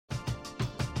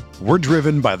We're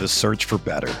driven by the search for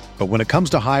better. But when it comes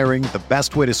to hiring, the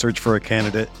best way to search for a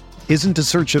candidate isn't to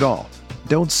search at all.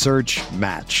 Don't search,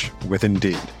 match with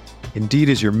Indeed. Indeed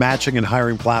is your matching and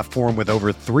hiring platform with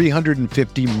over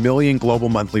 350 million global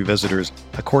monthly visitors,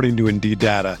 according to Indeed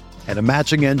data, and a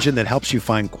matching engine that helps you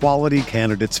find quality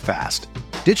candidates fast.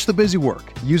 Ditch the busy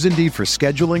work. Use Indeed for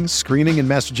scheduling, screening, and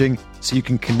messaging so you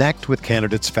can connect with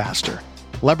candidates faster.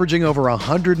 Leveraging over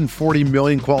 140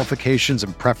 million qualifications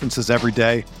and preferences every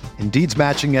day, Indeed's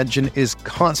matching engine is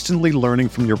constantly learning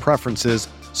from your preferences,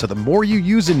 so the more you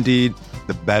use Indeed,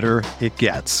 the better it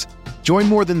gets. Join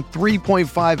more than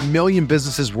 3.5 million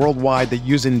businesses worldwide that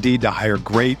use Indeed to hire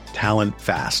great talent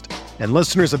fast. And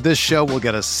listeners of this show will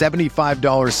get a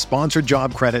 $75 sponsored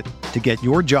job credit to get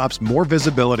your jobs more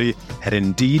visibility at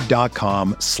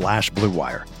Indeed.com/Blue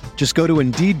Wire. Just go to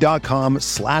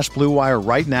Indeed.com/Blue Wire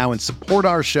right now and support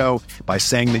our show by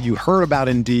saying that you heard about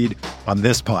Indeed on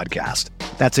this podcast.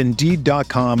 That's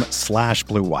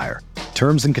Indeed.com/Blue Wire.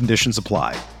 Terms and conditions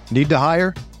apply. Need to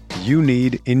hire? You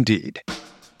need Indeed.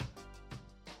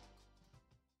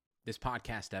 This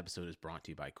podcast episode is brought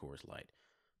to you by Coors Light.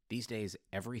 These days,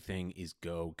 everything is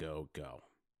go, go, go.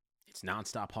 It's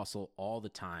nonstop hustle all the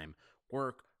time.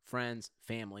 Work, friends,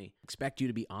 family, expect you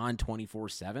to be on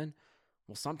 24/7.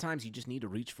 Well, sometimes you just need to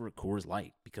reach for a Coors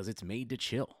Light because it's made to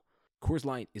chill. Coors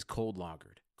Light is cold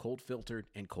lagered, cold filtered,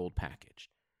 and cold packaged.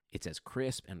 It's as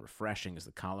crisp and refreshing as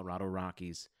the Colorado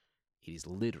Rockies. It is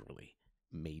literally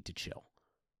made to chill.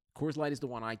 Coors Light is the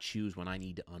one I choose when I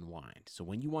need to unwind. So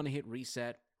when you want to hit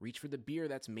reset, reach for the beer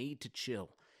that's made to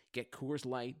chill. Get Coors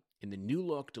Light in the new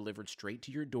look delivered straight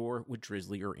to your door with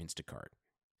Drizzly or Instacart.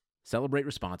 Celebrate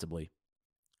responsibly.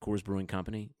 Coors Brewing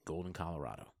Company, Golden,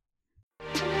 Colorado.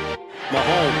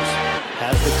 Mahomes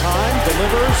has the time,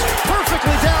 delivers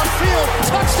perfectly downfield.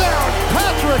 Touchdown,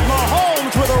 Patrick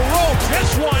Mahomes with a rope.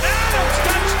 This one, Adams,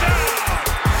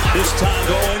 touchdown. This time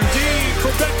going deep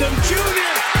for Beckham Jr.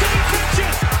 Did he catch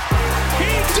it?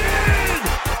 He did!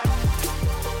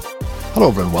 Hello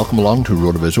everyone, welcome along to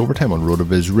RotoViz Overtime on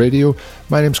RotoViz Radio.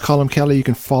 My name's Colin Kelly. You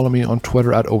can follow me on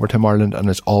Twitter at Overtime Ireland, and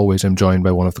as always I'm joined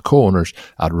by one of the co-owners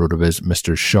at RotoViz,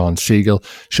 Mr. Sean Siegel.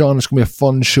 Sean, it's going to be a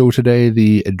fun show today.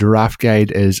 The draft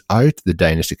guide is out, the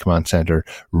Dynasty Command Center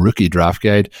rookie draft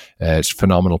guide. It's a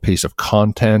phenomenal piece of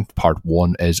content. Part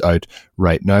 1 is out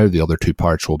right now. The other 2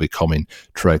 parts will be coming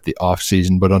throughout the off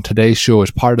season, but on today's show, as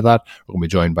part of that, we're going to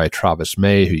be joined by Travis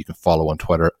May, who you can follow on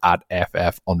Twitter at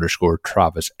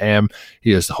FF_TravisM.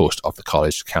 He is the host of the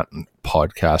College Accountant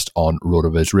podcast on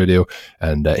RotoViz Radio,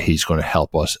 and he's going to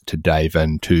help us to dive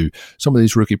into some of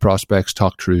these rookie prospects,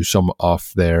 talk through some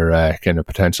of their kind of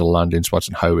potential landing spots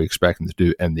and how we expect them to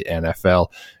do in the NFL.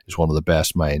 He's one of the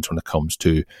best minds when it comes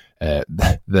to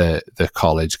the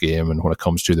college game and when it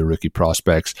comes to the rookie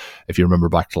prospects. If you remember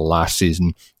back to last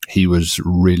season, he was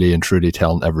really and truly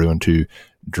telling everyone to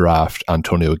draft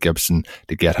Antonio Gibson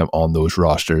to get him on those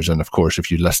rosters. And of course,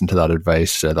 if you listen to that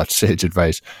advice, that sage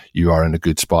advice, you are in a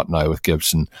good spot now with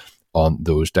Gibson on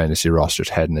those dynasty rosters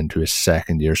heading into his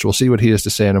second year. So we'll see what he has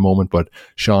to say in a moment. But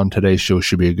Sean, today's show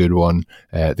should be a good one.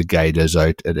 The guide is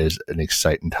out. It is an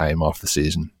exciting time off the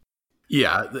season.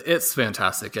 Yeah, it's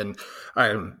fantastic. And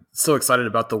I'm so excited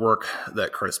about the work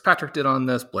that Curtis Patrick did on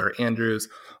this, Blair Andrews,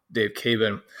 Dave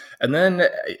Caban. And then,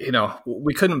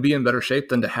 we couldn't be in better shape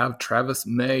than to have Travis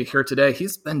May here today.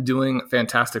 He's been doing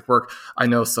fantastic work. I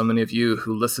know so many of you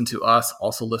who listen to us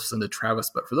also listen to Travis,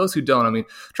 but for those who don't,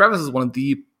 Travis is one of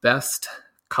the best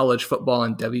college football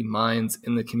and Devy minds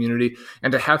in the community.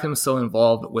 And to have him so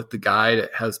involved with the guide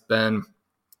has been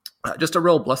just a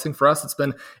real blessing for us. It's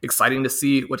been exciting to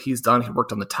see what he's done. He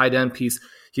worked on the tight end piece.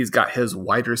 He's got his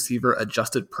wide receiver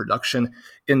adjusted production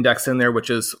index in there, which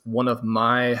is one of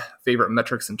my favorite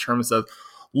metrics in terms of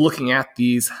looking at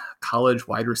these college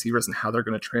wide receivers and how they're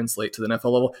going to translate to the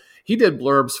NFL level. He did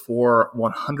blurbs for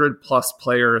 100 plus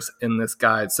players in this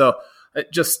guide. So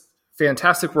just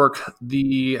fantastic work.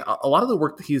 A lot of the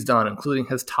work that he's done, including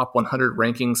his top 100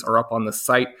 rankings, are up on the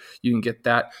site. You can get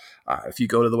that if you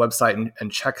go to the website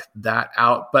and check that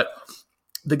out. But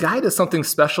the guide is something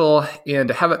special, and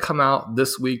to have it come out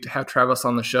this week, to have Travis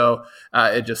on the show,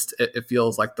 it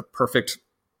feels like the perfect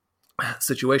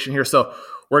situation here. So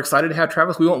we're excited to have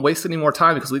Travis. We won't waste any more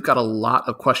time because we've got a lot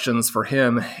of questions for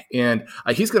him, and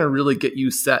he's going to really get you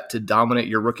set to dominate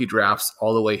your rookie drafts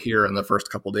all the way here in the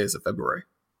first couple days of February.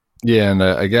 Yeah, and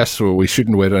I guess we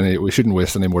shouldn't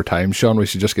waste any more time, Sean. We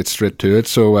should just get straight to it.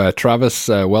 So, Travis,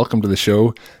 welcome to the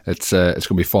show. It's going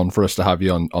to be fun for us to have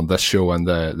you on this show and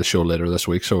the show later this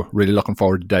week. So, really looking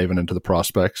forward to diving into the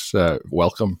prospects.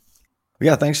 Welcome.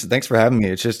 Yeah, thanks for having me.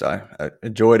 It's just I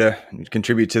enjoy to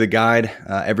contribute to the guide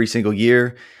every single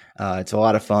year. It's a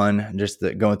lot of fun just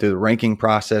going through the ranking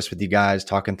process with you guys,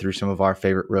 talking through some of our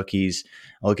favorite rookies,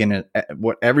 looking at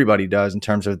what everybody does in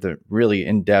terms of the really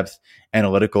in-depth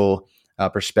analytical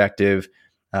perspective.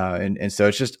 And so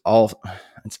it's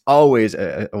always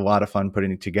a lot of fun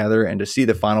putting it together, and to see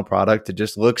the final product, it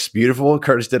just looks beautiful.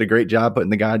 Curtis did a great job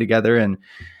putting the guide together. And,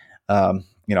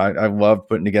 I love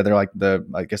putting together I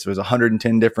guess it was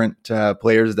 110 different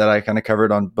players that I kind of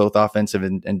covered on both offensive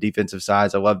and defensive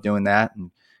sides. I love doing that,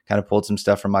 and kind of pulled some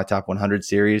stuff from my top 100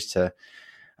 series to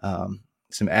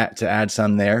add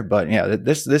some there. But yeah,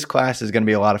 this class is going to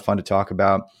be a lot of fun to talk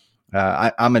about.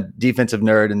 I'm a defensive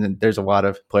nerd, and there's a lot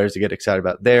of players to get excited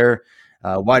about there.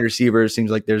 Wide receivers,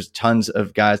 seems like there's tons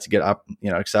of guys to get up,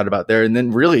 excited about there. And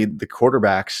then really the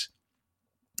quarterbacks,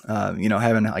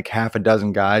 having like half a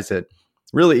dozen guys that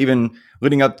really, even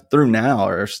leading up through now,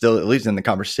 are still at least in the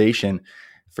conversation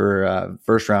for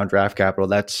first round draft capital.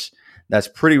 That's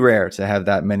pretty rare to have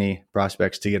that many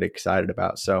prospects to get excited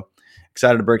about. So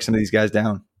excited to break some of these guys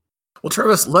down. Well,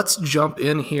 Travis, let's jump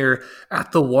in here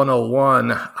at the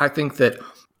 101. I think that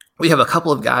we have a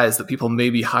couple of guys that people may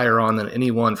be higher on than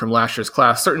anyone from last year's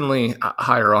class, certainly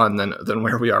higher on than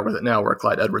where we are with it now, where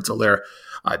Clyde Edwards-Helaire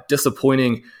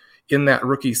disappointing in that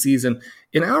rookie season.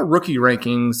 In our rookie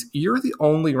rankings, you're the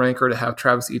only ranker to have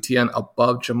Travis Etienne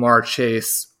above Ja'Marr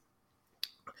Chase.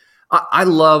 I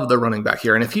love the running back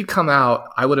here, and if he'd come out,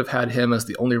 I would have had him as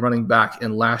the only running back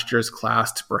in last year's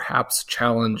class to perhaps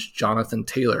challenge Jonathan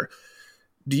Taylor.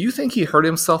 Do you think he hurt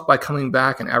himself by coming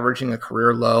back and averaging a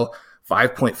career low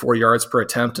 5.4 yards per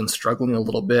attempt and struggling a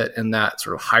little bit in that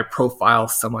sort of high-profile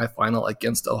semifinal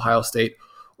against Ohio State?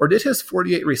 Or did his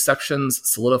 48 receptions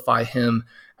solidify him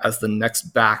as the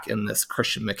next back in this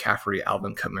Christian McCaffrey,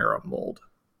 Alvin Kamara mold?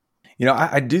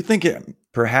 I do think it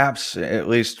perhaps, at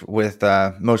least with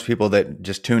most people that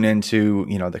just tune into,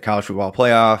 the college football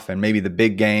playoff and maybe the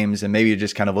big games, and maybe you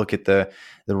just kind of look at the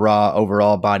raw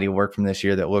overall body of work from this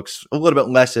year that looks a little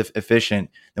bit less efficient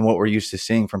than what we're used to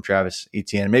seeing from Travis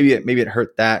Etienne. Maybe it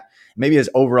hurt that. Maybe his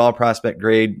overall prospect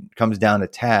grade comes down a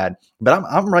tad, but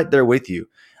I'm right there with you.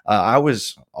 I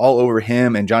was all over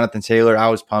him and Jonathan Taylor. I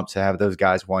was pumped to have those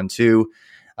guys 1-2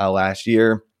 last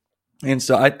year. And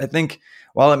so I think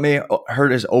while it may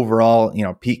hurt his overall,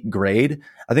 peak grade,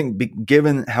 I think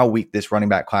given how weak this running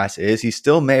back class is, he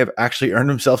still may have actually earned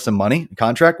himself some money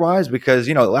contract wise, because,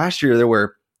 last year there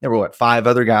were 5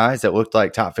 other guys that looked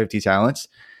like top 50 talents.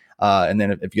 And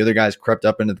then if the other guys crept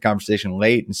up into the conversation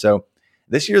late. And so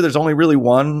this year there's only really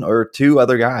 1 or 2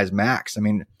 other guys max. I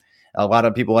mean, a lot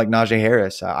of people like Najee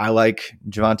Harris. I like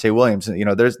Javonte Williams.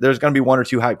 There's going to be 1 or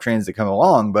 2 hype trains that come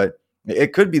along, but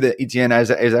it could be that Etienne is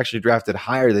actually drafted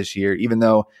higher this year, even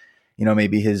though,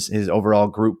 maybe his overall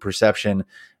group perception,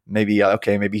 maybe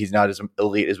he's not as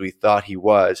elite as we thought he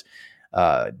was,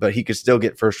 but he could still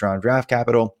get first round draft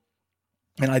capital.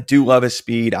 And I do love his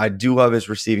speed. I do love his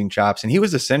receiving chops. And he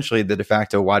was essentially the de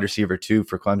facto wide receiver 2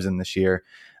 for Clemson this year,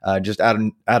 just out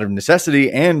of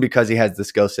necessity and because he has the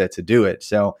skill set to do it.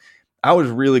 So I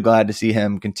was really glad to see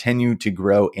him continue to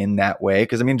grow in that way.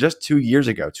 Because, just 2 years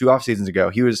ago, 2 off seasons ago,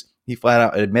 he flat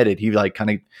out admitted he kind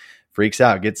of freaks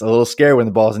out, gets a little scared when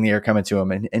the ball's in the air coming to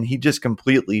him. And he just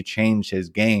completely changed his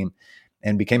game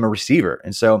and became a receiver.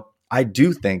 And so I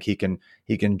do think he can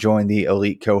join the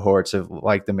elite cohorts of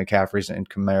like the McCaffreys and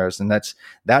Kamaras. And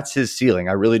that's his ceiling.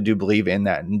 I really do believe in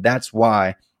that. And that's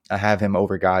why I have him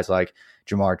over guys like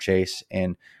Ja'Marr Chase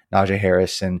and Najee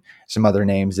Harris and some other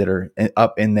names that are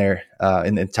up in there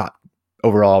in the top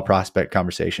overall prospect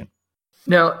conversation.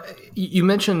 Now, you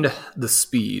mentioned the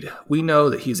speed. We know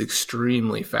that he's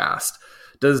extremely fast.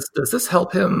 Does this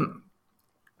help him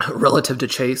relative to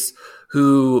Chase,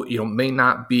 who may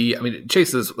not be?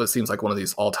 Chase seems like one of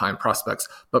these all-time prospects,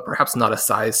 but perhaps not a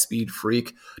size speed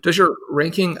freak. Does your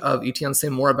ranking of Etienne say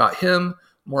more about him,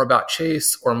 more about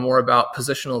Chase, or more about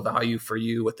positional value for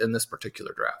you within this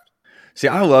particular draft? See,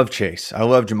 I love Chase. I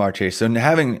love Ja'Marr Chase. So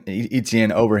having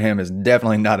Etienne over him is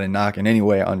definitely not a knock in any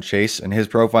way on Chase and his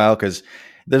profile, because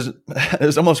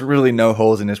there's almost really no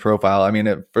holes in his profile.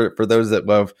 For those that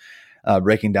love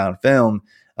breaking down film,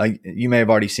 you may have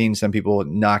already seen some people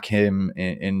knock him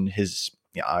in his,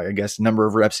 number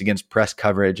of reps against press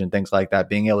coverage and things like that,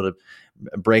 being able to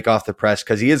break off the press,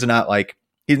 because he's not like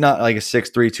a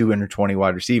 6'3", 220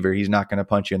 wide receiver. He's not going to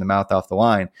punch you in the mouth off the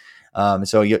line.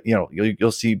 So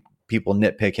you'll see people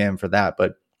nitpick him for that,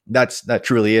 but that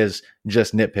truly is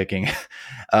just nitpicking.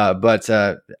 But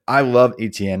I love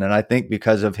Etienne, and I think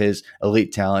because of his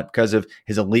elite talent, because of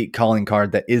his elite calling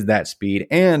card that is that speed,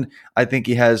 and I think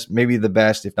he has maybe the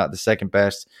best, if not the second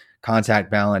best, contact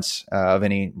balance of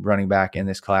any running back in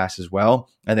this class as well.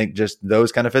 I think just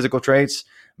those kind of physical traits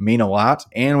mean a lot.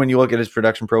 And when you look at his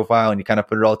production profile and you kind of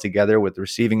put it all together with the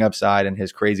receiving upside and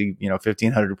his crazy,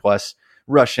 1,500 plus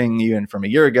rushing even from a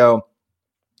year ago,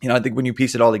 I think when you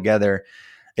piece it all together,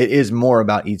 it is more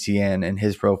about ETN and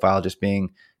his profile just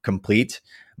being complete.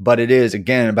 But it is,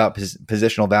 again, about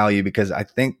positional value, because I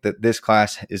think that this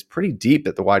class is pretty deep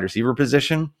at the wide receiver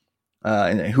position.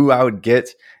 And who I would get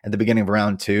at the beginning of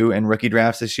round 2 in rookie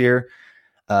drafts this year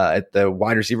at the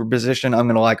wide receiver position, I'm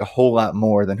going to like a whole lot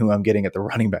more than who I'm getting at the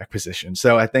running back position.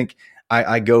 So I think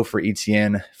I go for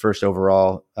ETN first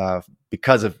overall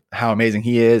because of how amazing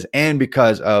he is and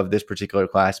because of this particular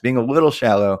class being a little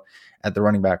shallow at the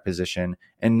running back position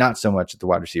and not so much at the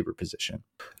wide receiver position.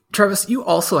 Travis, you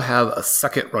also have a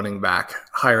second running back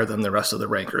higher than the rest of the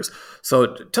rankers.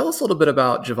 So tell us a little bit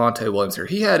about Javonte Williams here.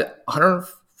 He had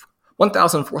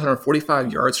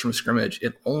 1,445 yards from scrimmage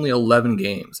in only 11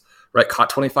 games, right?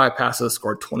 Caught 25 passes,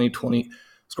 scored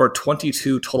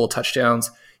 22 total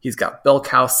touchdowns. He's got bell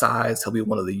cow size. He'll be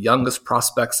one of the youngest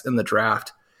prospects in the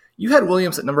draft. You had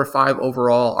Williams at number 5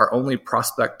 overall, our only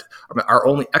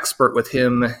expert with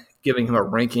him, giving him a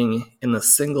ranking in the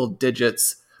single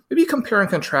digits. Maybe compare and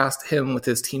contrast him with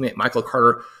his teammate Michael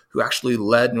Carter, who actually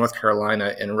led North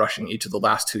Carolina in rushing each of the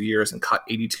last 2 years and caught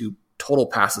 82 total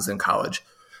passes in college.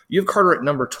 You have Carter at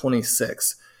number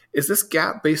 26. Is this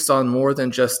gap based on more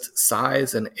than just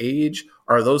size and age?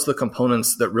 Are those the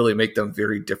components that really make them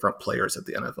very different players at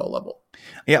the NFL level?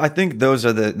 Yeah, I think those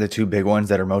are the two big ones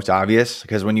that are most obvious,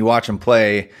 because when you watch them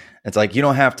play, it's like you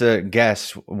don't have to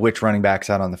guess which running back's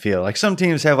out on the field. Like some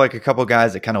teams have like a couple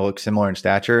guys that kind of look similar in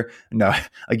stature. No,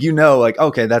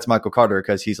 okay, that's Michael Carter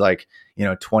because he's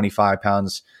 25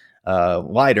 pounds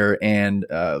lighter and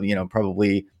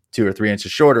probably 2 or 3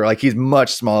 inches shorter. Like he's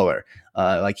much smaller.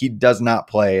 He does not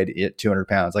play at 200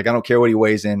 pounds. Like I don't care what he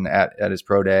weighs in at his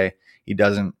pro day. He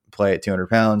doesn't play at 200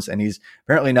 pounds, and he's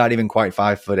apparently not even quite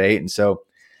 5'8". And so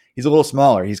he's a little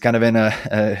smaller. He's kind of in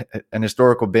an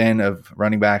historical bin of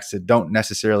running backs that don't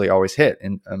necessarily always hit.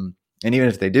 And even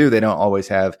if they do, they don't always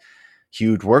have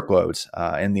huge workloads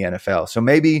in the NFL. So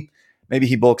maybe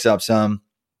he bulks up some.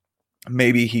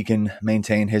 Maybe he can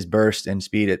maintain his burst and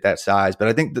speed at that size. But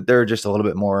I think that there are just a little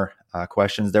bit more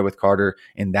questions there with Carter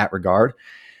in that regard.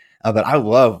 But I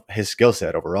love his skill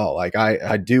set overall. Like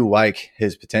I do like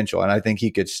his potential, and I think he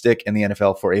could stick in the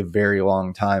NFL for a very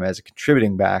long time as a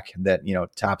contributing back that,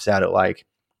 tops out at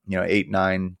 8,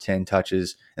 9, 10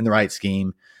 touches in the right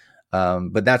scheme.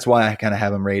 But that's why I kind of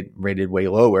have him rated way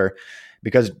lower,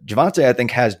 because Javonte, I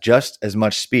think, has just as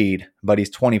much speed, but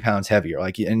he's 20 pounds heavier.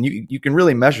 And you can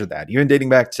really measure that. Even dating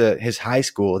back to his high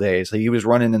school days, he was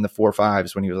running in the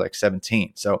 4.5s when he was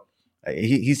 17. So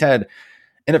he's had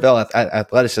NFL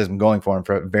athleticism going for him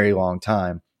for a very long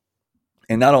time.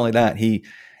 And not only that, he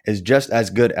is just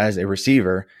as good as a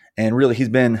receiver. And really, he's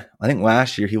been, I think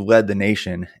last year, he led the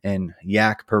nation in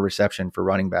yak per reception for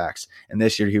running backs. And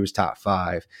this year, he was top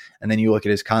 5. And then you look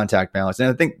at his contact balance. And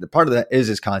I think the part of that is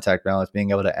his contact balance,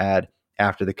 being able to add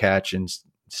after the catch and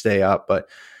stay up. But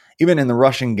even in the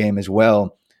rushing game as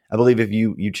well, I believe if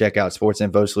you check out Sports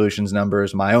Info Solutions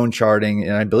numbers, my own charting,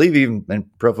 and I believe even in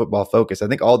Pro Football Focus, I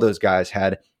think all those guys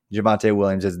had Javonte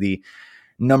Williams as the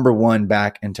number 1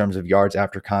 back in terms of yards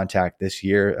after contact this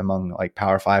year among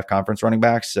Power 5 conference running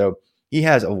backs. So he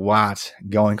has a lot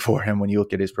going for him when you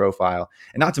look at his profile.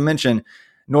 And not to mention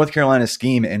North Carolina's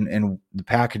scheme and the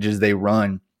packages they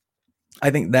run. I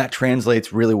think that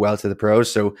translates really well to the pros.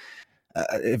 So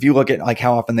if you look at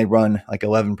how often they run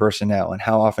 11 personnel and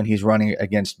how often he's running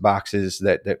against boxes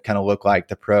that kind of look like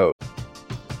the pro.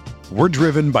 We're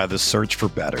driven by the search for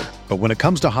better. But when it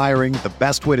comes to hiring, the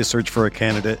best way to search for a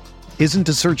candidate isn't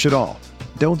to search at all.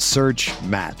 Don't search,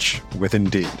 match with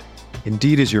Indeed.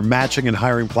 Indeed is your matching and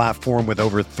hiring platform with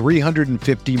over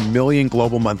 350 million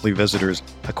global monthly visitors,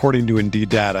 according to Indeed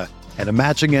data, and a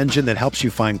matching engine that helps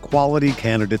you find quality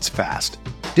candidates fast.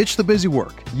 Ditch the busy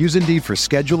work. Use Indeed for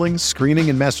scheduling, screening,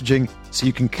 and messaging so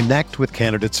you can connect with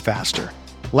candidates faster.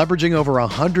 Leveraging over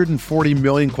 140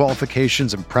 million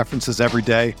qualifications and preferences every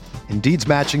day, Indeed's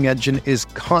matching engine is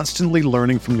constantly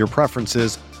learning from your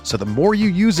preferences, so the more you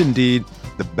use Indeed,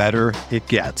 the better it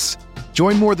gets.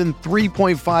 Join more than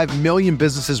 3.5 million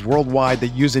businesses worldwide that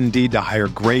use Indeed to hire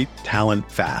great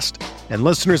talent fast. And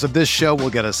listeners of this show will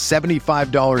get a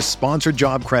 $75 sponsored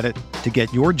job credit to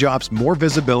get your jobs more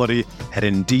visibility at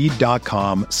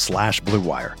Indeed.com/Blue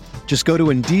Wire. Just go to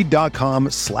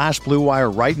Indeed.com/Blue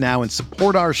Wire right now and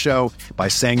support our show by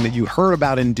saying that you heard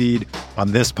about Indeed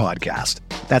on this podcast.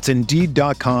 That's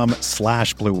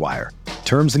Indeed.com/Blue Wire.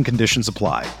 Terms and conditions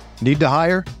apply. Need to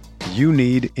hire? You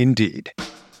need Indeed.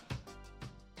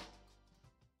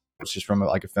 It's just from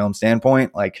like a film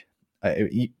standpoint, like,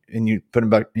 and you put him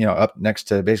back, up next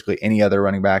to basically any other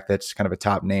running back that's kind of a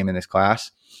top name in this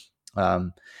class.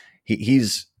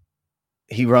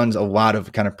 He runs a lot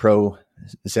of kind of pro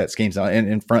set schemes and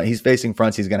in front. He's facing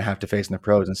fronts he's going to have to face in the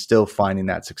pros and still finding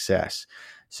that success.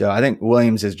 So I think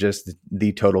Williams is just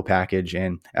the total package.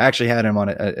 And I actually had him on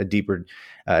a deeper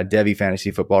Devy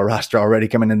fantasy football roster already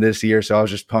coming in this year. So I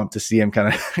was just pumped to see him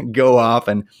kind of go off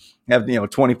and have,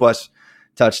 20 plus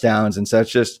touchdowns. And so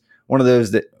it's just one of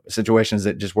those situations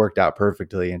that just worked out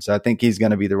perfectly. And so I think he's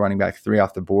going to be the running back 3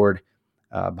 off the board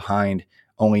behind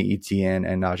only Etienne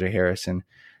and Najee Harris. And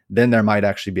then there might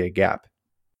actually be a gap.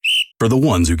 For the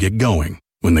ones who get going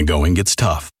when the going gets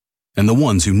tough, and the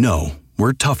ones who know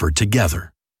we're tougher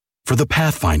together. For the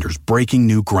Pathfinders breaking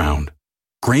new ground,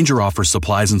 Grainger offers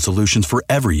supplies and solutions for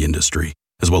every industry,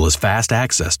 as well as fast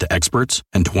access to experts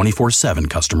and 24/7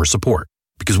 customer support.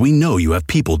 Because we know you have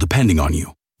people depending on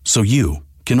you, so you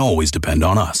can always depend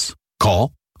on us.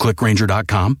 Call, click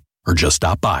Grainger.com, or just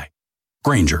stop by.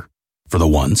 Grainger, for the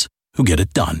ones who get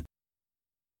it done.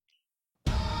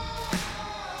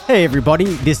 Hey everybody,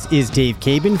 this is Dave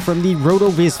Cabin from the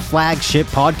RotoViz flagship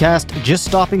podcast, just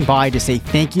stopping by to say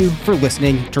thank you for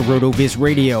listening to RotoViz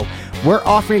Radio. We're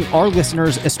offering our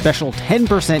listeners a special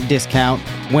 10% discount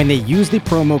when they use the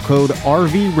promo code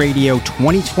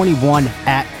RVRadio2021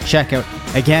 at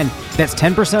checkout. Again, that's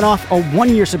 10% off a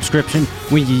 1-year subscription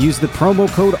when you use the promo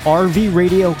code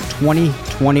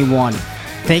RVRadio2021.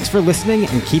 Thanks for listening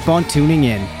and keep on tuning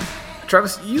in.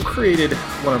 Travis, you created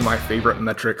one of my favorite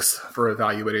metrics for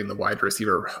evaluating the wide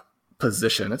receiver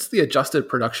position. It's the adjusted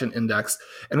production index,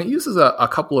 and it uses a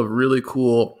couple of really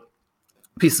cool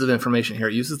pieces of information here.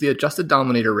 It uses the adjusted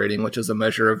dominator rating, which is a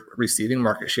measure of receiving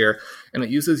market share, and it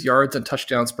uses yards and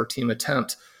touchdowns per team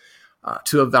attempt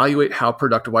to evaluate how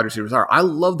productive wide receivers are. I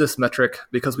love this metric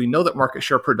because we know that market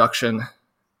share production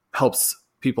helps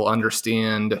people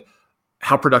understand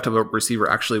how productive a receiver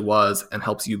actually was and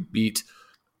helps you beat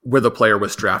where the player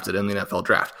was drafted in the NFL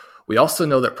draft. We also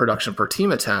know that production per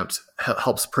team attempt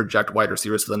helps project wide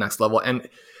receivers to the next level. And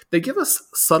they give us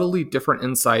subtly different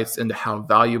insights into how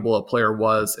valuable a player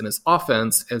was in his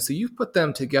offense. And so you've put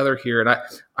them together here. And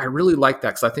I really like that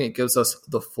because I think it gives us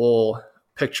the full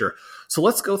picture. So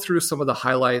let's go through some of the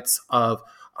highlights of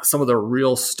some of the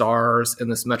real stars in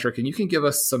this metric. And you can give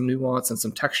us some nuance and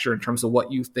some texture in terms of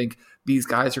what you think these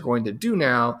guys are going to do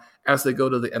now as they go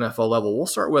to the NFL level. We'll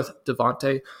start with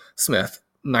Devontae Smith,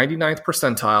 99th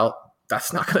percentile.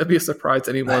 That's not going to be a surprise to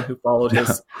anyone who followed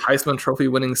his Heisman Trophy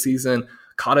winning season,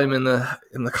 caught him in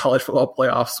the college football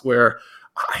playoffs where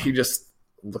he just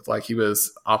looked like he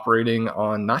was operating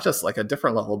on not just like a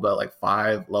different level, but like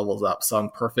 5 levels up, some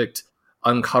perfect,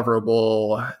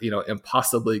 uncoverable,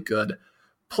 impossibly good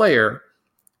player.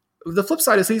 The flip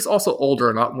side is he's also older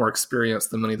and not more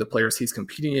experienced than many of the players he's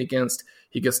competing against.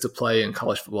 He gets to play in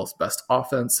college football's best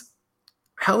offense.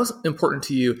 How is important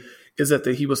to you is that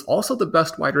he was also the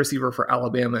best wide receiver for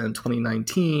Alabama in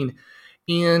 2019.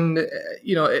 And,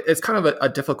 it's kind of a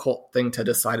difficult thing to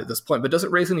decide at this point, but does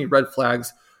it raise any red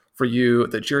flags for you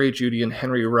that Jerry Jeudy and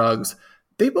Henry Ruggs,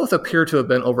 they both appear to have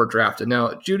been overdrafted? Now,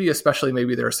 Jeudy especially,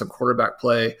 maybe there are some quarterback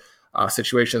play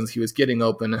situations. He was getting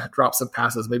open, dropped some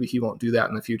passes. Maybe he won't do that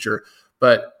in the future.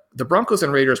 But the Broncos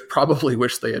and Raiders probably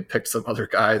wish they had picked some other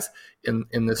guys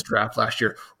in this draft last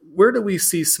year. Where do we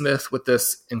see Smith with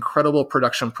this incredible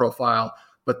production profile,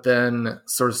 but then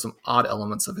sort of some odd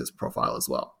elements of his profile as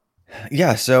well?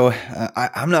 Yeah, so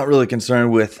I'm not really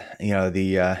concerned with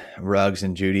the Ruggs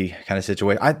and Jeudy kind of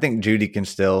situation. I think Jeudy can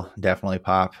still definitely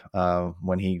pop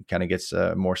when he kind of gets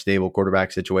a more stable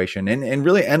quarterback situation. And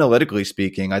really analytically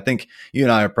speaking, I think you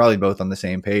and I are probably both on the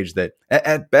same page that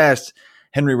at best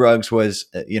Henry Ruggs was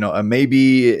a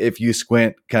maybe if you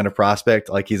squint kind of prospect.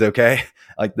 Like he's okay.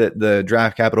 Like the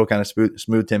draft capital kind of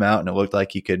smoothed him out, and it looked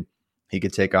like he could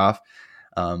take off.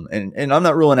 And I'm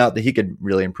not ruling out that he could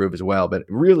really improve as well, but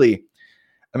really,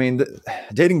 I mean,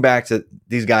 dating back to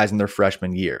these guys in their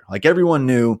freshman year, like everyone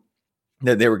knew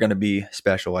that they were going to be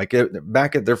special. Like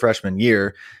back at their freshman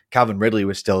year, Calvin Ridley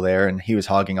was still there and he was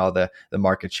hogging all the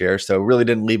market share. So it really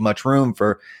didn't leave much room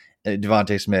for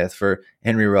Devontae Smith, for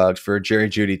Henry Ruggs, for Jerry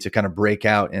Jeudy to kind of break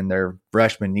out in their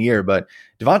freshman year. But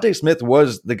Devontae Smith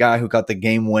was the guy who got the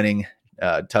game-winning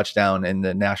touchdown in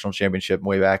the national championship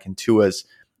way back in Tua's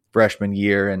freshman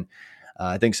year. And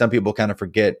I think some people kind of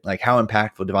forget like how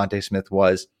impactful Devontae Smith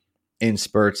was in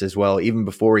spurts as well, even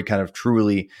before he kind of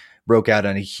truly broke out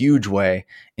in a huge way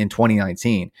in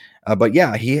 2019. But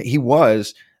yeah, he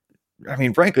was, I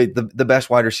mean, frankly, the best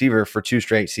wide receiver for 2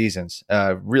 straight seasons,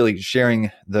 really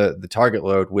sharing the target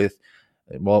load with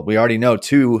well, we already know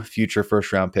 2 future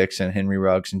first-round picks in Henry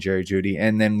Ruggs and Jerry Jeudy.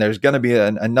 And then there's going to be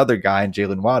another guy in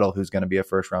Jalen Waddle who's going to be a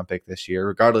first-round pick this year,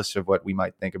 regardless of what we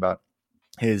might think about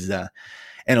his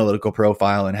analytical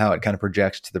profile and how it kind of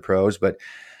projects to the pros. But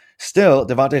still,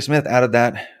 Devontae Smith out of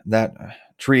that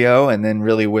trio, and then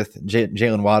really with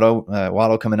Jalen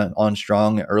Waddle coming on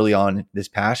strong early on this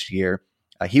past year,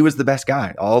 he was the best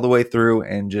guy all the way through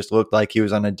and just looked like he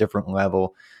was on a different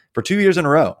level for 2 years in a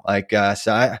row.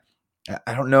 So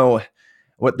I don't know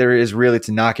what there is really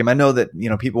to knock him. I know that,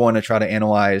 people want to try to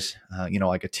analyze,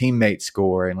 like a teammate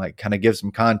score and like kind of give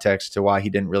some context to why he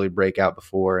didn't really break out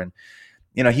before. And,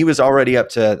 he was already up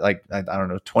to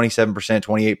 27%,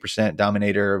 28%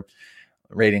 dominator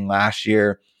rating last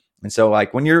year. And so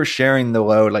when you're sharing the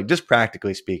load, just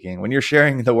practically speaking, when you're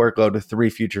sharing the workload with 3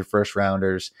 future first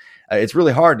rounders, it's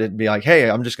really hard to be like, hey,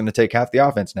 I'm just going to take half the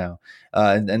offense now.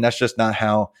 And that's just not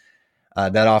how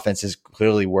that offense has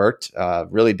clearly worked,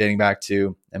 really dating back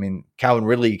to, Calvin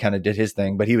Ridley kind of did his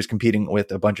thing, but he was competing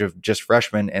with a bunch of just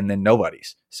freshmen and then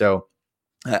nobodies. So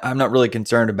I'm not really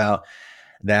concerned about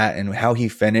that and how he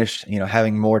finished,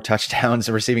 having more touchdowns,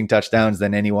 receiving touchdowns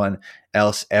than anyone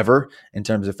else ever in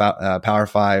terms of Power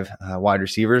 5 wide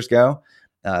receivers go.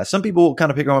 Some people will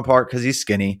kind of pick him apart because he's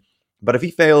skinny, but if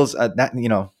he fails at that,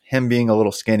 him being a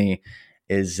little skinny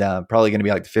is probably going to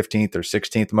be like the 15th or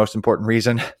 16th most important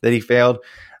reason that he failed.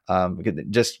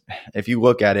 Just if you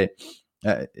look at it,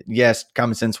 yes,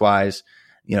 common sense wise,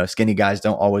 skinny guys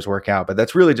don't always work out, but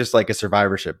that's really just like a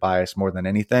survivorship bias more than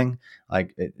anything.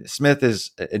 Smith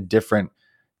is a different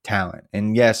talent.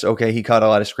 And yes, okay, he caught a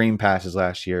lot of screen passes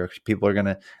last year.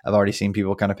 I've already seen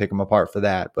people kind of pick him apart for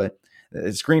that, but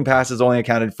screen passes only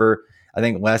accounted for, I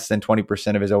think, less than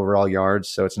 20% of his overall yards.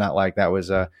 So it's not like that was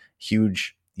a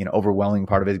huge, overwhelming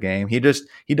part of his game. He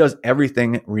does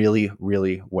everything really,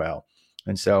 really well.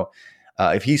 And so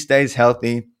if he stays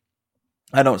healthy,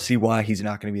 I don't see why he's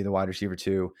not going to be the wide receiver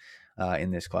 2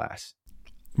 in this class.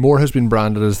 Moore has been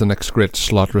branded as the next great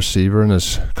slot receiver, and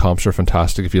his comps are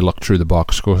fantastic if you look through the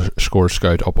box score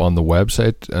scout up on the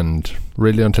website, and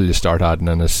really until you start adding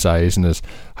in his size and his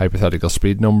hypothetical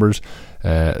speed numbers,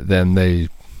 then the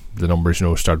numbers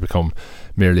start to become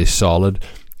merely solid.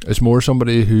 Is Moore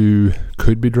somebody who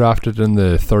could be drafted in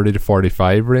the 30 to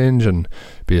 45 range and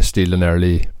be a steal in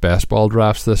early best ball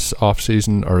drafts this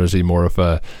offseason, or is he more of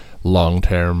a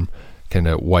long-term kind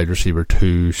of wide receiver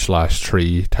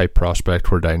 2/3 type prospect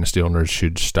where dynasty owners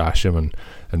should stash him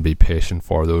and be patient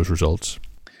for those results?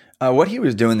 What he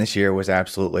was doing this year was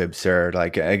absolutely absurd,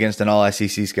 against an all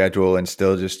SEC schedule and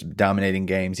still just dominating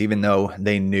games, even though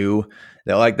they knew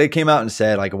that they came out and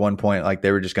said at one point,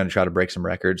 they were just going to try to break some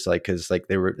records, because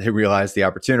they realized the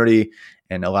opportunity,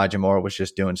 and Elijah Moore was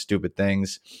just doing stupid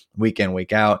things week in,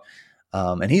 week out.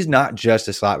 And he's not just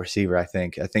a slot receiver. I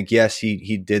think, yes,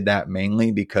 he did that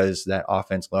mainly because that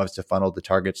offense loves to funnel the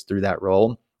targets through that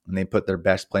role, and they put their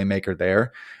best playmaker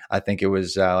there. I think it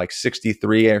was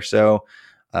 63 or so,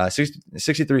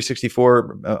 63,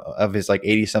 64 of his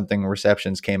 80 something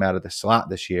receptions came out of the slot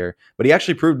this year, but he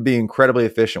actually proved to be incredibly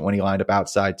efficient when he lined up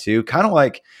outside too. Kind of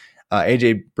like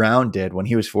AJ Brown did when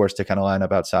he was forced to kind of line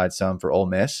up outside some for Ole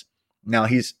Miss. Now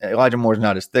Elijah Moore's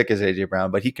not as thick as AJ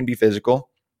Brown, but he can be physical.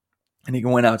 And he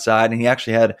can win outside, and he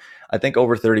actually had, I think,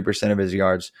 over 30% of his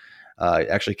yards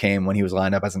actually came when he was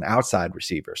lined up as an outside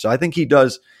receiver. So I think he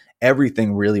does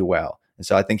everything really well, and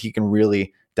so I think he can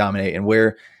really dominate. And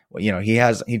where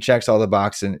he checks all the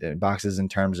boxes in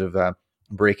terms of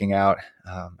breaking out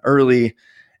early,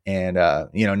 and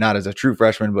not as a true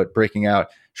freshman, but breaking out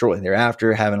shortly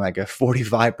thereafter, having a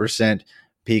 45%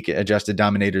 peak adjusted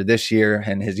dominator this year,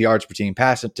 and his yards per team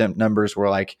pass attempt numbers were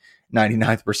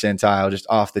 99th percentile, just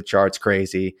off the charts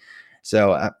crazy.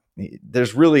 So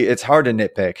it's hard to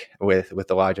nitpick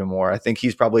with Elijah Moore. I think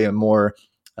he's probably a more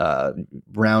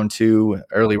round 2,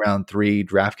 early round 3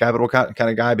 draft capital kind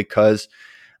of guy because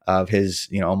of his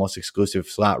almost exclusive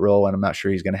slot role, and I'm not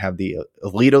sure he's going to have the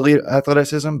elite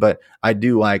athleticism, but I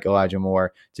do like Elijah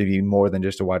Moore to be more than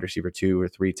just a wide receiver 2 or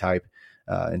 3 type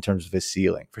in terms of his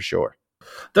ceiling for sure.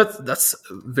 That's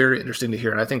very interesting to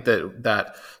hear. And I think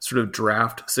that sort of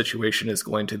draft situation is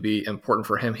going to be important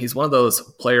for him. He's one of those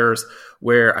players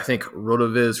where I think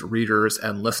RotoViz readers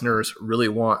and listeners really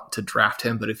want to draft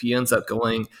him. But if he ends up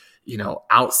going,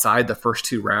 outside the first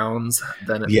 2 rounds,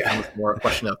 then it becomes more a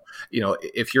question of,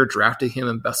 if you're drafting him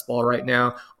in best ball right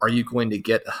now, are you going to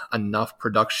get enough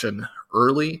production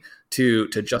early to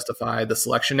justify the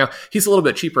selection? Now, he's a little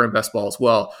bit cheaper in best ball as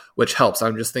well, which helps.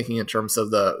 I'm just thinking in terms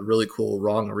of the really cool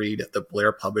wrong read that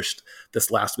Blair published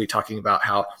this last week, talking about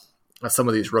how some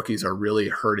of these rookies are really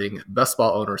hurting best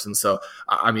ball owners. And so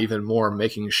I'm even more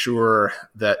making sure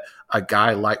that a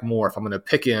guy like Moore, if I'm going to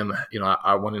pick him,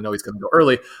 I want to know he's going to go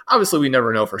early. Obviously, we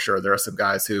never know for sure. There are some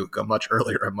guys who go much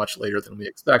earlier and much later than we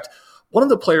expect. One of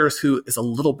the players who is a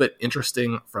little bit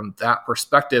interesting from that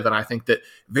perspective, and I think that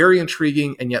very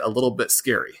intriguing and yet a little bit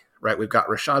scary, right? We've got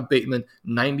Rashad Bateman,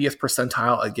 90th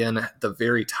percentile, again, the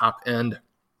very top end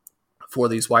for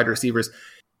these wide receivers.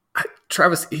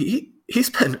 Travis, he's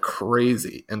been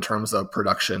crazy in terms of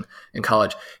production in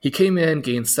college. He came in,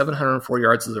 gained 704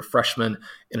 yards as a freshman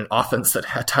in an offense that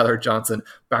had Tyler Johnson,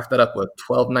 backed that up with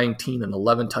 12, 19, and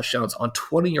 11 touchdowns on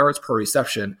 20 yards per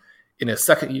reception in his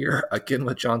second year, again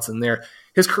with Johnson there.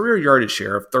 His career yardage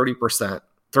share of 30%,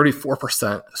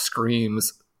 34%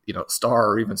 screams, star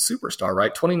or even superstar,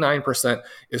 right? 29%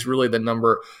 is really the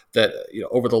number that,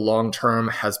 over the long term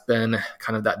has been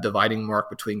kind of that dividing mark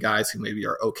between guys who maybe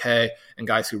are okay and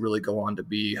guys who really go on to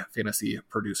be fantasy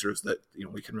producers that,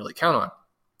 we can really count on.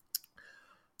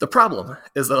 The problem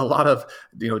is that a lot of,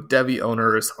 Devy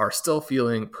owners are still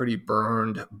feeling pretty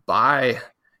burned by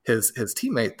his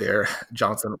teammate there,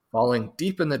 Johnson, falling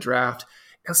deep in the draft.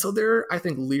 And so they're, I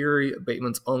think, leery of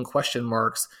Bateman's own question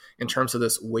marks in terms of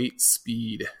this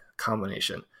weight-speed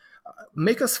combination.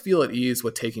 Make us feel at ease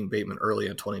with taking Bateman early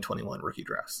in 2021 rookie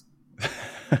drafts.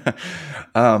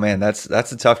 Oh man, that's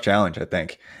a tough challenge, I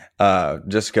think.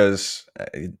 Just because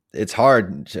it's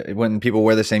hard when people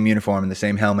wear the same uniform and the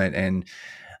same helmet,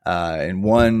 and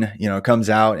one comes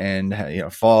out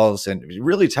and falls. And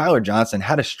really, Tyler Johnson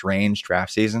had a strange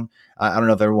draft season. I don't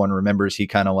know if everyone remembers. He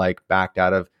kind of like backed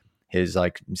out of his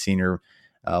senior.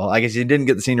 I guess he didn't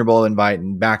get the Senior Bowl invite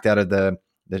and backed out of the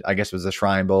I guess it was the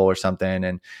Shrine Bowl or something.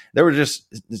 And there were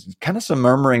just kind of some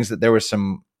murmurings that there was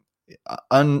some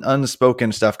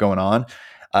unspoken stuff going on.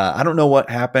 I don't know what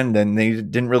happened, and they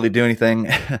didn't really do anything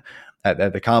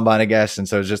at the combine, I guess. And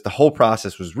so it's just the whole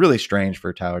process was really strange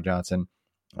for Tyler Johnson.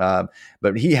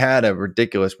 But he had a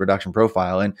ridiculous production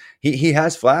profile, and he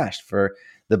has flashed for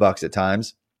the Bucs at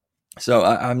times. So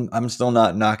I'm still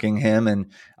not knocking him,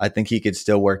 and I think he could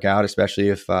still work out, especially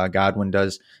if Godwin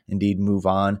does indeed move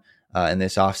on in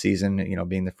this offseason,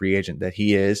 being the free agent that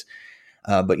he is.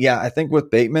 But yeah, I think with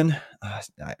Bateman,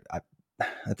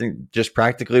 I think just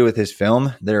practically with his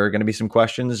film, there are going to be some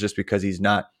questions just because he's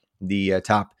not the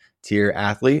top tier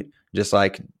athlete, just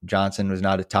like Johnson was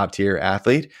not a top tier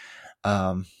athlete.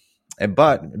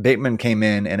 But Bateman came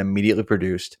in and immediately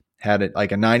produced, had it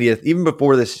like a 90th, even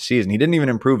before this season. He didn't even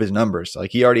improve his numbers.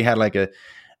 Like he already had like a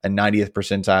 90th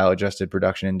percentile adjusted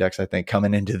production index, I think,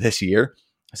 coming into this year.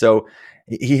 So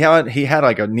he had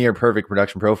like a near perfect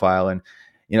production profile, and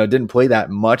didn't play that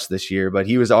much this year, but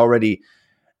he was already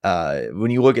when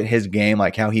you look at his game,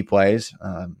 like how he plays,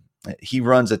 he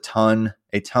runs a ton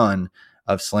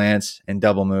of slants and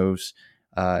double moves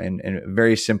and a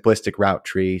very simplistic route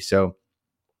tree. So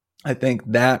I think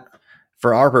that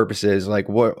for our purposes, like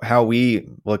how we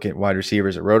look at wide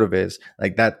receivers at RotoViz,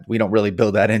 like that, we don't really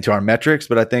build that into our metrics,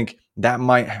 but I think that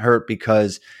might hurt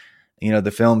because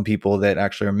the film people that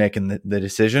actually are making the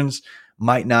decisions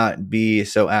might not be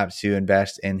so apt to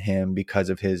invest in him because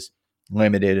of his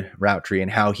limited route tree,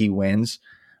 and how he wins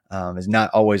is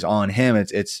not always on him.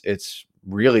 It's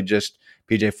really just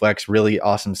PJ Fleck's really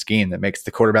awesome scheme that makes the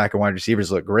quarterback and wide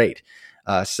receivers look great.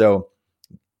 So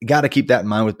you got to keep that in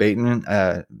mind with Bateman.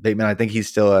 Bateman, I think he's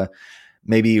still a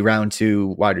maybe round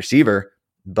 2 wide receiver,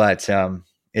 but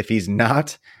if he's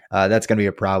not, that's going to be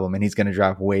a problem, and he's going to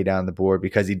drop way down the board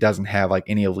because he doesn't have like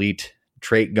any elite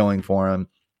trait going for him.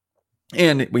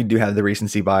 And we do have the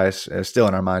recency bias still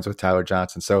in our minds with Tyler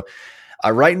Johnson. So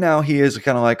right now he is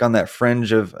kind of like on that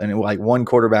fringe of, and like one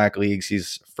quarterback leagues,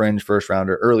 he's fringe first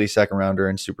rounder, early second rounder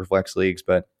in super flex leagues,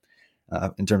 but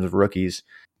in terms of rookies.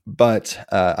 But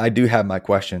I do have my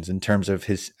questions in terms of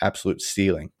his absolute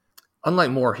ceiling.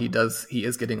 Unlike Moore, he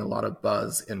is getting a lot of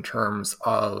buzz in terms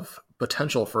of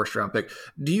potential first round pick.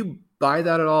 Do you buy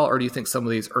that at all, or do you think some of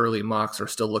these early mocks are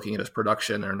still looking at his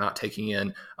production and are not taking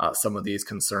in some of these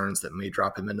concerns that may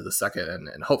drop him into the second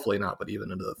and hopefully not, but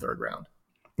even into the third round?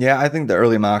 Yeah, I think the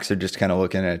early mocks are just kind of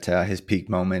looking at his peak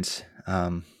moments.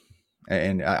 And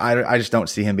I just don't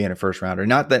see him being a first rounder.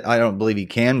 Not that I don't believe he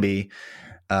can be,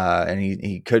 and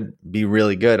he could be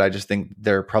really good. I just think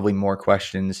there are probably more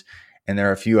questions, and there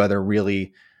are a few other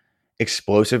really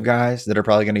explosive guys that are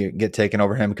probably going to get taken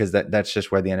over him because that's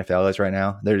just where the NFL is right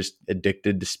now. They're just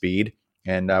addicted to speed.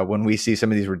 And when we see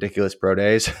some of these ridiculous pro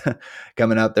days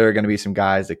coming up, there are going to be some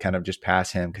guys that kind of just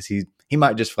pass him because he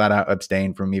might just flat out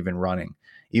abstain from even running,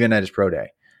 even at his pro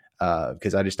day,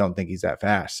 because I just don't think he's that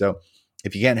fast. So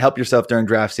if you can't help yourself during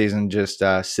draft season, just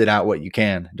sit out what you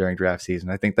can during draft season.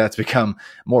 I think that's become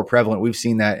more prevalent. We've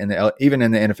seen that even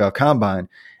in the NFL Combine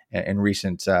in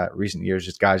recent years.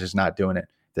 Just guys just not doing it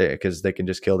because they can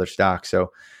just kill their stock.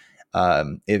 So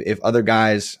if other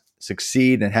guys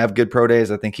succeed and have good pro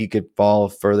days, I think he could fall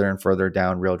further and further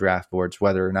down real draft boards.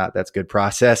 Whether or not that's good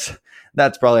process,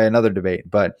 that's probably another debate.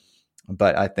 But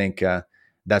I think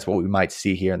that's what we might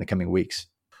see here in the coming weeks.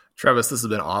 Travis, this has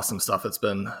been awesome stuff. It's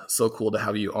been so cool to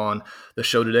have you on the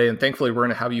show today. And thankfully, we're going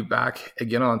to have you back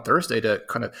again on Thursday to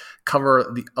kind of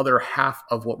cover the other half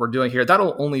of what we're doing here.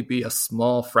 That'll only be a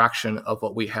small fraction of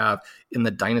what we have in the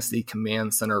Dynasty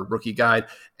Command Center Rookie Guide.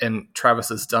 And Travis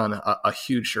has done a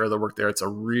huge share of the work there. It's a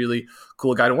really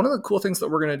cool guide. And one of the cool things that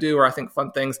we're going to do, or I think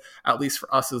fun things, at least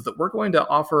for us, is that we're going to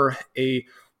offer a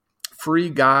free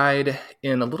guide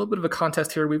in a little bit of a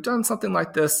contest here. We've done something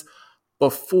like this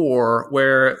before,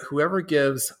 where whoever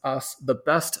gives us the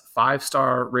best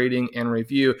 5-star rating and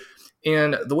review.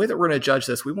 And the way that we're going to judge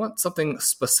this, we want something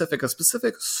specific, a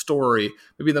specific story,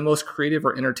 maybe the most creative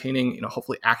or entertaining,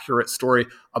 hopefully accurate story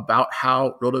about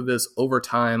how RotoViz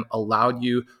Overtime allowed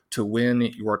you to win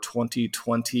your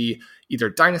 2020 either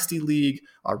Dynasty League,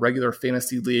 a regular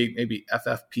fantasy league, maybe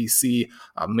FFPC,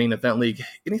 main event league,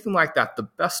 anything like that. The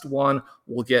best one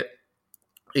will get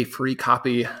a free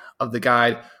copy of the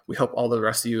guide. We hope all the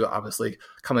rest of you obviously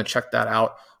come and check that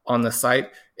out on the site.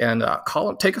 And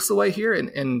Colin, take us away here,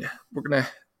 and we're going to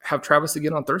have Travis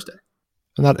again on Thursday.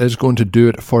 And that is going to do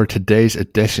it for today's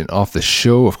edition of the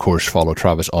show. Of course, follow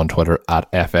Travis on Twitter at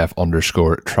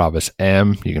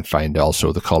FF_TravisM. You can find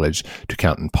also the College to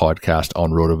Canton podcast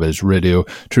on RotoViz Radio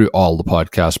through all the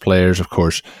podcast players. Of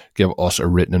course, give us a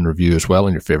written review as well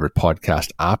in your favorite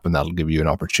podcast app, and that'll give you an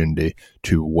opportunity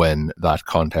to win that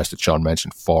contest that Sean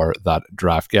mentioned for that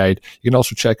draft guide. You can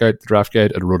also check out the draft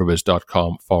guide at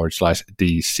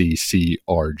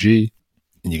rotoviz.com/DCCRG.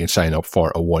 And you can sign up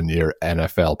for a 1-year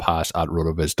NFL pass at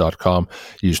rotoviz.com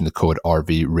using the code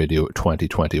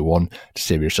RVRadio2021 to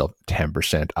save yourself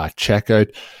 10% at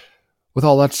checkout. With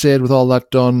all that said, with all that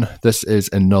done, this is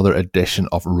another edition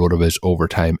of RotoViz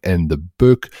Overtime in the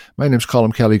book. My name's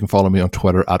Colin Kelly. You can follow me on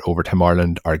Twitter at Overtime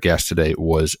Ireland. Our guest today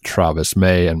was Travis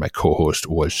May, and my co-host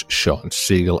was Sean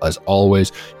Siegel. As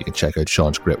always, you can check out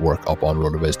Sean's great work up on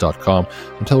rotoviz.com.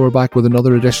 Until we're back with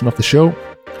another edition of the show,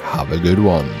 have a good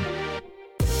one.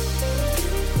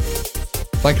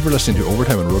 Thank you for listening to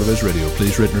Overtime on RotoViz Radio.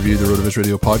 Please rate and review the RotoViz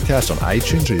Radio podcast on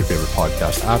iTunes or your favorite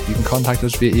podcast app. You can contact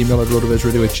us via email at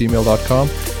rotovizradio@gmail.com.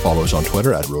 Follow us on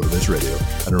Twitter at RotoViz Radio.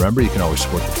 And remember, you can always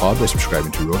support the pod by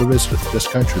subscribing to RotoViz with a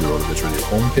discount through the RotoViz Radio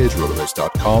homepage,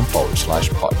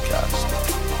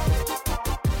 rotoviz.com/podcast.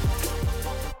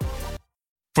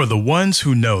 For the ones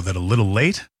who know that a little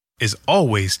late is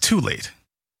always too late,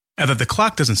 and that the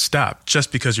clock doesn't stop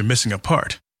just because you're missing a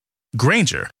part,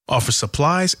 Grainger offers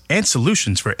supplies and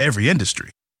solutions for every industry.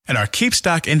 And our Keep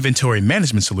Stock inventory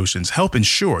management solutions help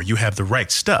ensure you have the right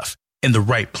stuff in the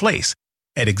right place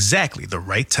at exactly the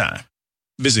right time.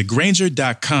 Visit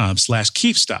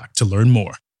Grainger.com/keepstock to learn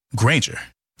more. Grainger,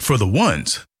 for the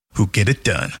ones who get it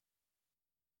done.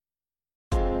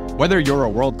 Whether you're a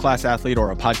world-class athlete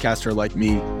or a podcaster like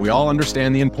me, we all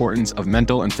understand the importance of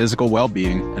mental and physical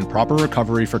well-being and proper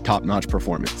recovery for top-notch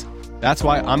performance. That's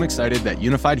why I'm excited that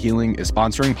Unified Healing is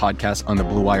sponsoring podcasts on the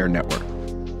Blue Wire Network.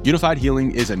 Unified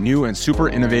Healing is a new and super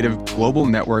innovative global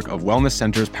network of wellness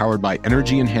centers powered by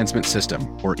Energy Enhancement System,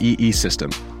 or EE System.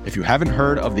 If you haven't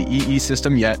heard of the EE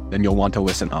System yet, then you'll want to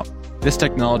listen up. This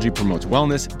technology promotes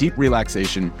wellness, deep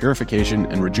relaxation, purification,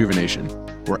 and rejuvenation.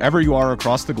 Wherever you are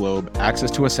across the globe, access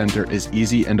to a center is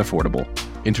easy and affordable.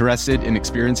 Interested in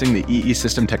experiencing the EE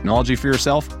System technology for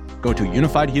yourself? Go to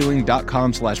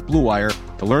unifiedhealing.com/bluewire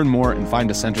to learn more and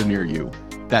find a center near you.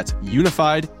 That's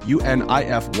unified,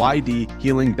 UNIFYD,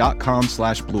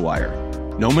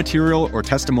 healing.com/bluewire. No material or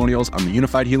testimonials on the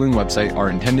Unified Healing website are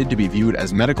intended to be viewed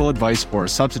as medical advice or a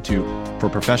substitute for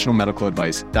professional medical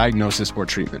advice, diagnosis, or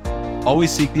treatment. Always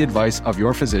seek the advice of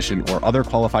your physician or other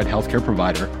qualified healthcare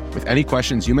provider with any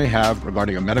questions you may have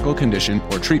regarding a medical condition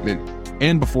or treatment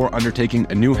and before undertaking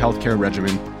a new healthcare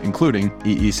regimen, including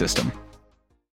EE System.